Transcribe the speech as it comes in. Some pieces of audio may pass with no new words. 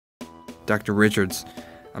Dr. Richards,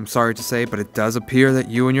 I'm sorry to say, but it does appear that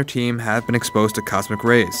you and your team have been exposed to cosmic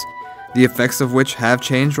rays, the effects of which have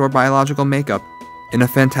changed your biological makeup in a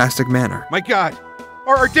fantastic manner. My God,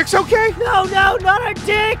 are our dicks okay? No, not our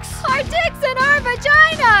dicks! Our dicks and our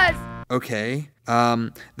vaginas! Okay,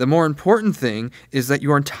 the more important thing is that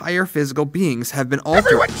your entire physical beings have been altered.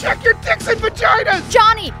 Everyone check your dicks and vaginas!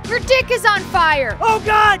 Johnny, your dick is on fire! Oh,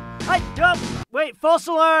 God! Wait, false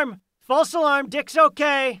alarm! False alarm, dick's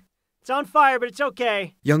okay. It's on fire, but it's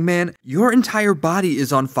okay. Young man, your entire body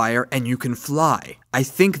is on fire and you can fly. I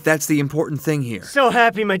think that's the important thing here. So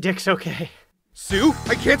happy my dick's okay. Sue,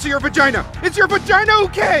 I can't see your vagina. Is your vagina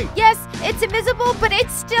okay? Yes, it's invisible, but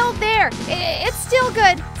it's still there. It's still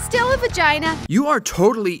good. Still a vagina. You are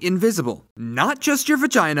totally invisible. Not just your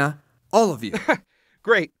vagina, all of you.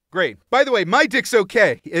 Great. By the way, my dick's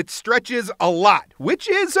okay. It stretches a lot, which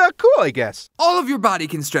is cool, I guess. All of your body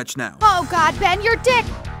can stretch now. Oh, God, Ben, your dick.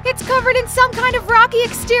 It's covered in some kind of rocky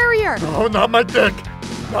exterior. Oh, not my dick.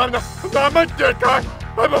 Not my dick.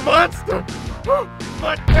 I'm a monster.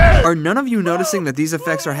 My dick. Are none of you noticing that these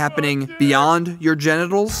effects are happening beyond your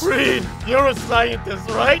genitals? Reed, you're a scientist,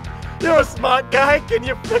 right? You're a smart guy. Can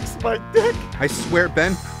you fix my dick? I swear,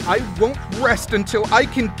 Ben, I won't rest until I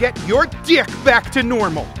can get your dick back to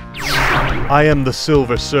normal. I am the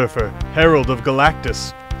Silver Surfer, Herald of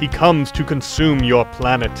Galactus. He comes to consume your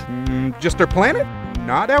planet. Just our planet?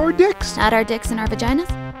 Not our dicks? Not our dicks and our vaginas?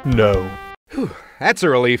 No. Whew, that's a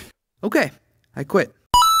relief. Okay, I quit.